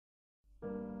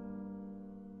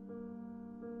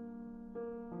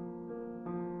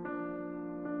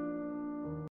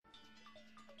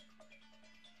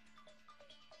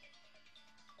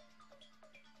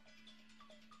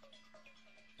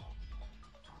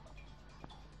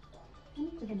Can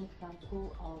you give an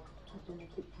example of a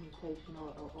genetic mutation or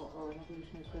an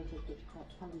evolutionary process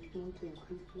that can be seen to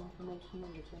increase the information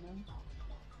in the genome?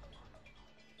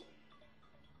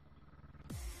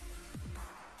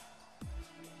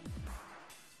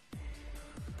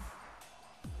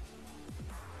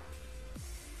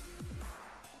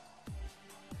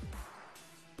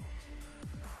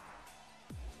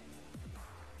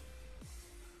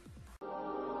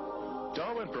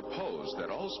 Darwin proposed that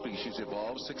all species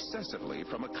evolve successively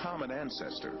from a common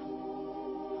ancestor.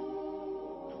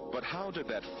 But how did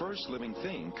that first living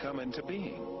thing come into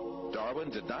being? Darwin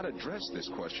did not address this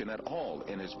question at all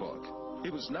in his book.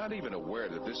 He was not even aware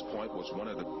that this point was one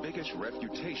of the biggest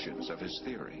refutations of his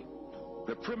theory.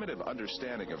 The primitive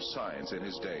understanding of science in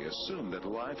his day assumed that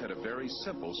life had a very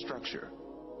simple structure.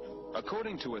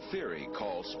 According to a theory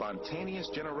called spontaneous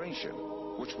generation,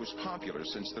 which was popular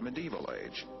since the medieval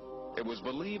age, it was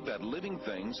believed that living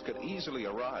things could easily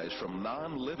arise from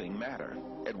non-living matter.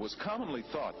 It was commonly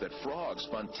thought that frogs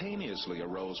spontaneously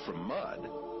arose from mud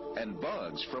and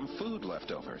bugs from food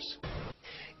leftovers.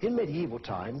 In medieval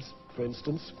times, for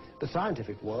instance, the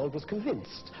scientific world was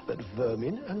convinced that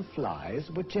vermin and flies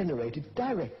were generated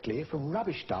directly from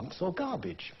rubbish dumps or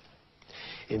garbage.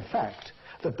 In fact,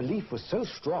 the belief was so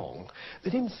strong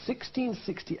that in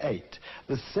 1668,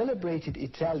 the celebrated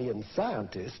Italian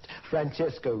scientist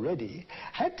Francesco Redi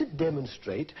had to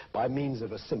demonstrate by means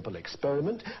of a simple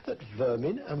experiment that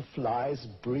vermin and flies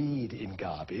breed in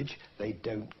garbage, they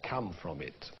don't come from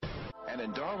it. And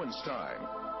in Darwin's time,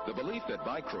 the belief that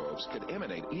microbes could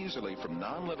emanate easily from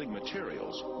non-living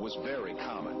materials was very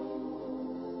common.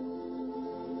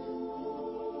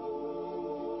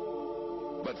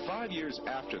 But 5 years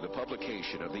after the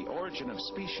publication of The Origin of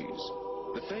Species,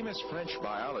 the famous French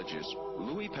biologist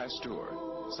Louis Pasteur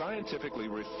scientifically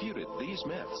refuted these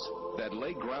myths that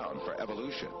lay ground for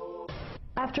evolution.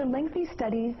 After lengthy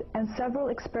studies and several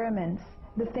experiments,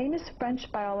 the famous French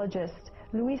biologist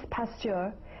Louis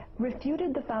Pasteur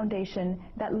refuted the foundation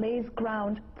that lays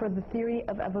ground for the theory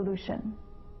of evolution.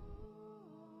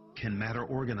 Can matter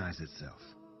organize itself?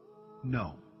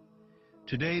 No.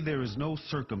 Today there is no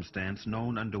circumstance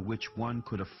known under which one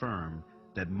could affirm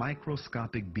that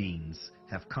microscopic beings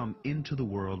have come into the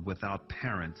world without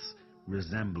parents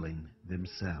resembling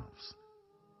themselves.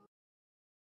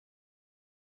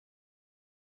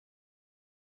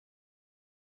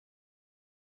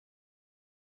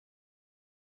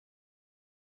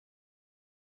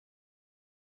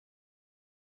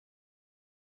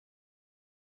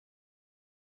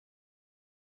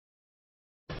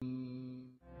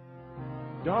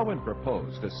 Darwin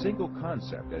proposed a single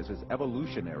concept as his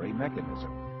evolutionary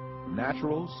mechanism: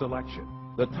 natural selection.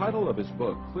 The title of his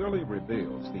book clearly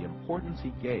reveals the importance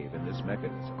he gave in this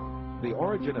mechanism: the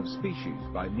origin of species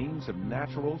by means of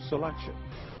natural selection.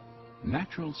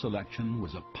 Natural selection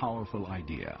was a powerful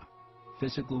idea.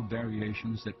 Physical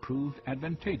variations that proved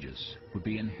advantageous would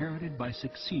be inherited by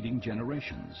succeeding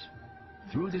generations.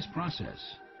 Through this process,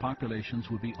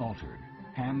 populations would be altered,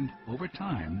 and over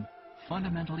time,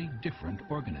 fundamentally different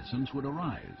organisms would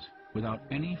arise without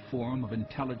any form of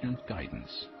intelligent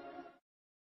guidance.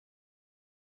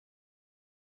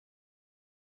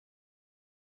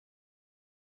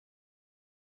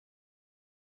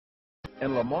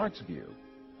 In Lamarck's view,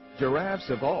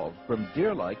 giraffes evolved from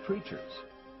deer-like creatures.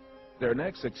 Their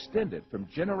necks extended from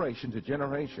generation to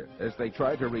generation as they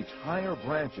tried to reach higher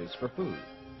branches for food.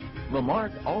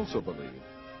 Lamarck also believed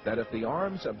that if the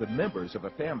arms of the members of a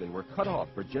family were cut off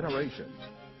for generations,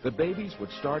 the babies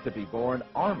would start to be born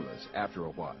armless after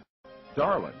a while.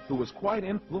 Darwin, who was quite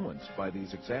influenced by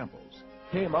these examples,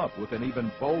 came up with an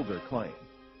even bolder claim.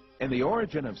 In The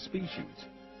Origin of Species,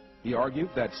 he argued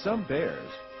that some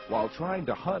bears, while trying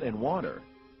to hunt in water,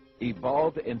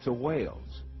 evolved into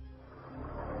whales.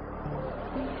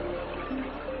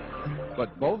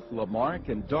 But both Lamarck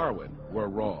and Darwin were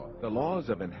wrong. The laws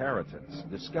of inheritance,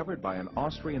 discovered by an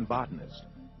Austrian botanist,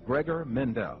 Gregor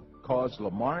Mendel, caused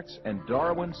Lamarck's and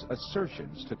Darwin's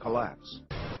assertions to collapse.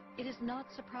 It is not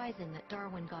surprising that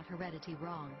Darwin got heredity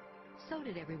wrong. So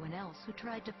did everyone else who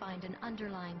tried to find an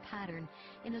underlying pattern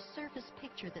in a surface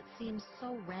picture that seems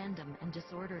so random and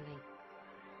disorderly.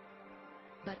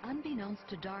 But unbeknownst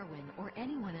to Darwin or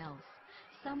anyone else,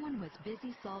 someone was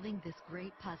busy solving this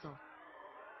great puzzle.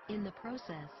 In the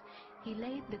process, he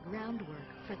laid the groundwork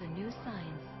for the new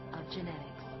science of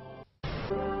genetics.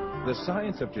 The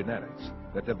science of genetics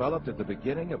that developed at the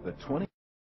beginning of the 20th century,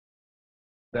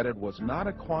 that it was not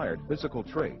acquired physical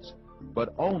traits,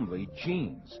 but only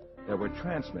genes that were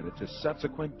transmitted to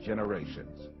subsequent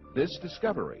generations. This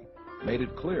discovery made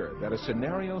it clear that a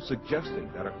scenario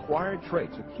suggesting that acquired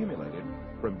traits accumulated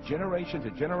from generation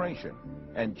to generation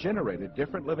and generated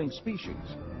different living species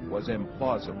was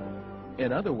implausible.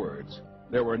 In other words,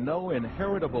 there were no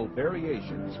inheritable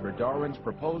variations for Darwin's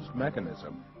proposed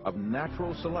mechanism of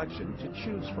natural selection to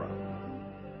choose from.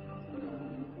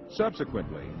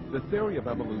 Subsequently, the theory of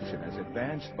evolution as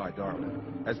advanced by Darwin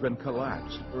has been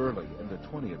collapsed early in the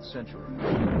 20th century.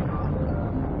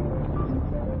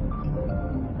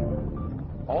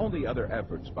 All the other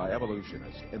efforts by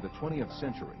evolutionists in the 20th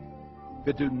century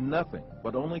could do nothing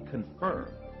but only confirm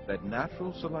that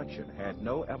natural selection had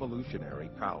no evolutionary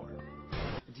power.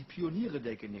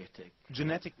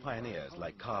 Genetic pioneers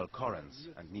like Carl Correns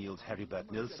and Niels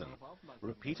Heribert Nielsen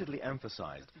repeatedly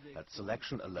emphasized that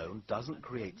selection alone doesn't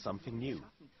create something new.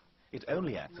 It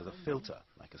only acts as a filter,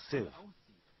 like a sieve.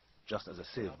 Just as a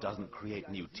sieve doesn't create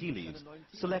new tea leaves,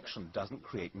 selection doesn't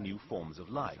create new forms of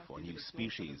life or new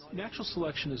species. Natural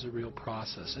selection is a real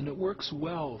process, and it works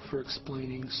well for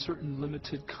explaining certain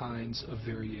limited kinds of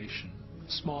variation,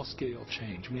 small-scale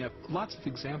change. We have lots of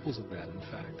examples of that, in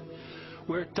fact.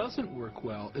 Where it doesn't work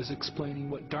well is explaining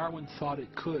what Darwin thought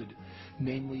it could,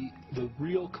 namely the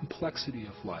real complexity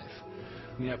of life.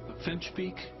 We have the finch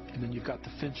beak, and then you've got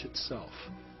the finch itself.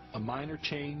 A minor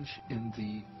change in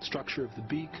the structure of the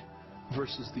beak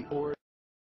versus the origin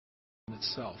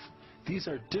itself. These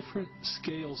are different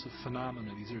scales of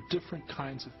phenomena. These are different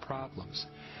kinds of problems.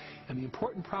 And the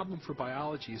important problem for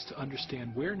biology is to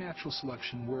understand where natural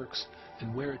selection works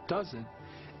and where it doesn't,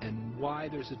 and why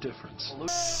there's a difference.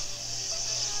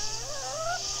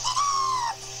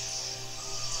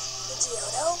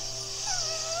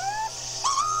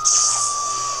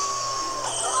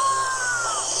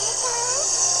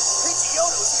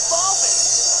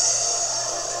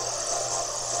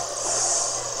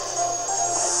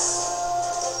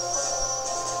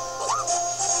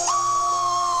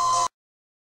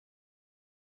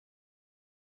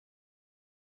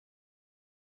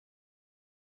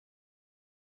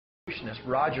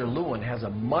 Roger Lewin has a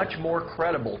much more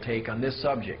credible take on this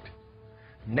subject.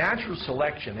 Natural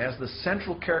selection, as the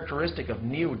central characteristic of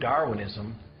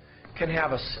neo-Darwinism, can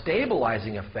have a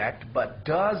stabilizing effect but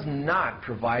does not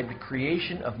provide the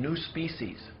creation of new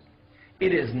species.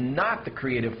 It is not the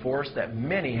creative force that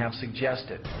many have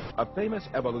suggested. A famous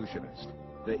evolutionist,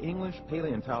 the English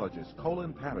paleontologist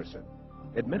Colin Patterson,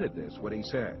 admitted this when he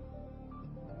said,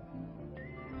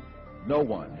 "No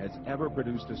one has ever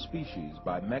produced a species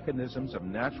by mechanisms of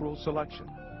natural selection.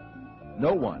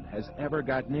 No one has ever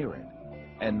got near it,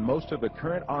 and most of the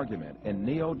current argument in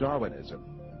neo-Darwinism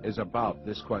is about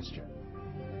this question."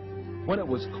 When it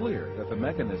was clear that the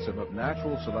mechanism of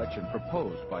natural selection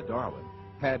proposed by Darwin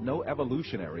had no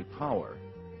evolutionary power,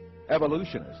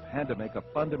 evolutionists had to make a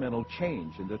fundamental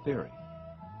change in the theory.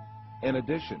 In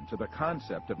addition to the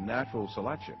concept of natural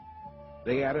selection,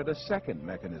 they added a second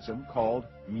mechanism called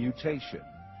mutation.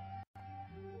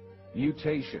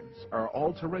 Mutations are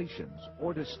alterations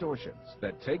or distortions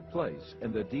that take place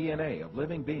in the DNA of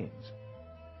living beings,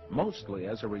 mostly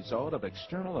as a result of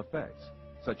external effects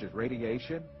such as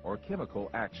radiation or chemical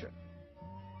action.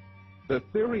 The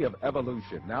theory of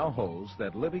evolution now holds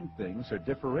that living things are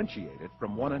differentiated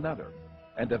from one another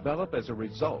and develop as a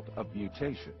result of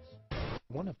mutations.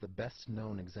 One of the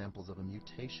best-known examples of a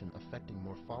mutation affecting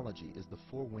morphology is the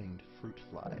four-winged fruit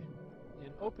fly.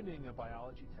 In opening a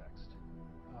biology text,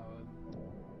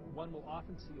 one will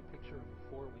often see a picture of a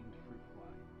four-winged fruit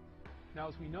fly. Now,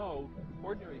 as we know,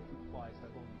 ordinary fruit flies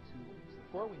have only two wings. The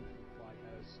four-winged fruit fly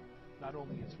has not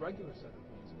only its regular set of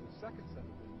wings, but a second set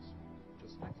of wings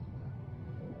just next to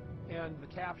that. And the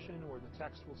caption or the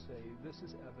text will say, this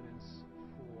is evidence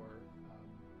for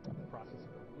the process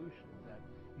of evolution, that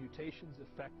mutations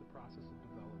affect the process of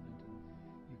development, and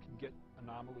you can get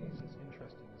anomalies as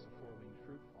interesting as a four-winged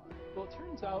fruit fly. Well, it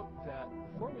turns out that the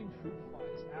four-winged fruit fly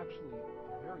is actually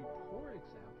a very poor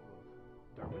example of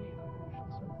Darwinian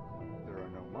evolution. There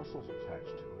are no muscles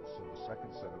attached to it, so the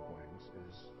second set of wings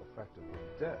is effectively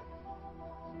dead.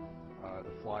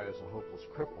 The fly is a hopeless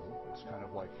cripple. It's kind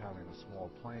of like having a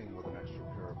small plane with an extra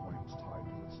pair of wings tied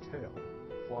to its tail.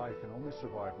 The fly can only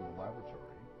survive in the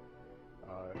laboratory,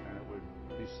 and it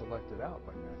would be selected out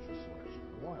by natural selection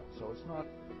in the wild. So it's not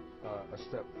a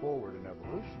step forward in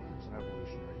evolution, it's an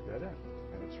evolutionary dead end.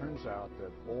 And it turns out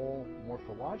that all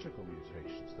morphological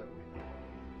mutations that we know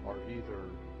are either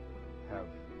have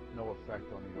no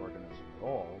effect on the organism at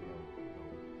all, no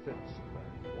fitness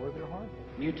effect, or they're harmful.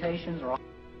 Mutations are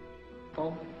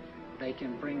harmful. They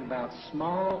can bring about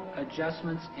small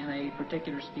adjustments in a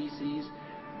particular species,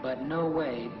 but no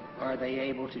way are they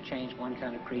able to change one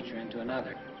kind of creature into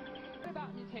another.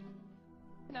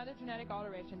 and other genetic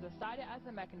alterations are cited as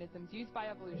the mechanisms used by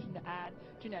evolution to add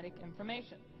genetic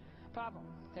information. Problem,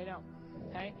 they don't.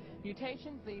 Okay?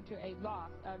 Mutations lead to a loss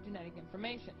of genetic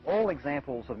information. All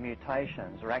examples of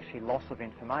mutations are actually loss of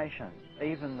information,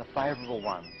 even the favourable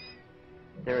ones.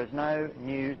 There is no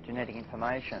new genetic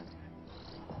information.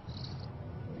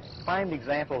 Claimed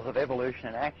examples of evolution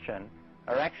in action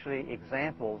are actually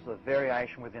examples of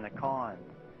variation within a kind.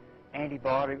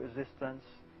 Antibiotic resistance,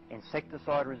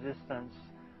 insecticide resistance,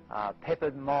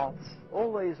 peppered moths,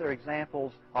 all these are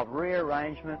examples of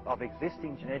rearrangement of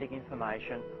existing genetic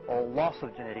information or loss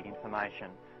of genetic information.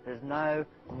 There's no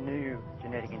new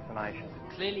genetic information.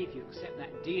 Clearly, if you accept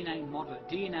that DNA model, that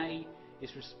DNA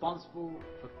is responsible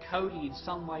for coding in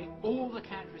some way all the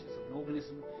characteristics of an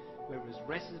organism, whether it's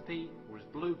recipe or it's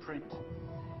blueprint,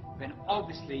 then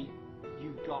obviously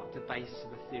you've got the basis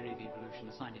of a theory of evolution,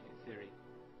 a scientific theory.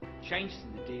 Changes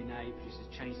in the DNA produces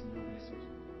changes in the organisms,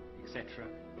 etc.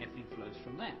 Everything flows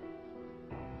from there.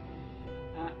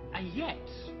 And yet,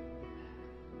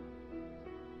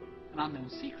 an unknown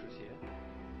secret here,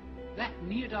 that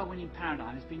neo-Darwinian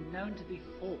paradigm has been known to be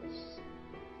false,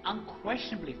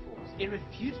 unquestionably false,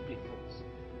 irrefutably false,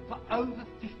 for over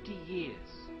 50 years.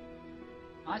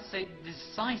 I'd say the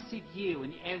decisive year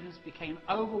when the evidence became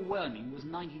overwhelming was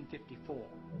 1954,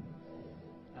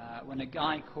 when a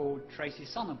guy called Tracy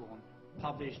Sonneborn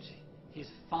published his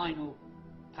final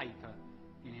paper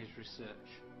in his research,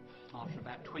 after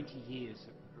about 20 years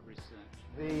of research.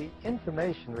 The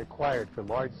information required for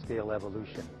large-scale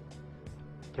evolution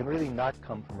can really not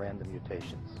come from random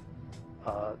mutations.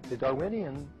 The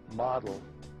Darwinian model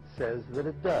says that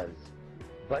it does,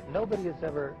 but nobody has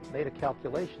ever made a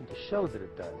calculation to show that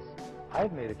it does.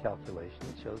 I've made a calculation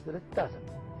that shows that it doesn't.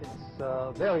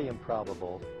 It's very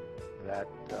improbable that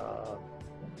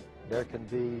there can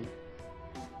be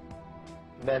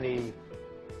many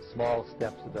small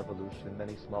steps of evolution,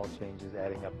 many small changes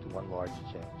adding up to one large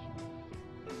change.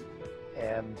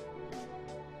 And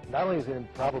not only is it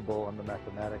improbable on the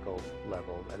mathematical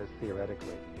level, that is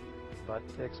theoretically, but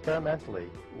experimentally,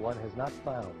 one has not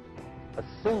found a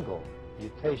single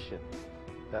mutation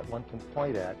that one can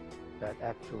point at that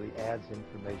actually adds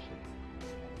information.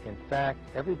 In fact,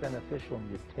 every beneficial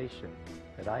mutation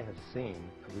that I have seen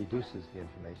reduces the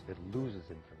information, it loses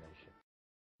information.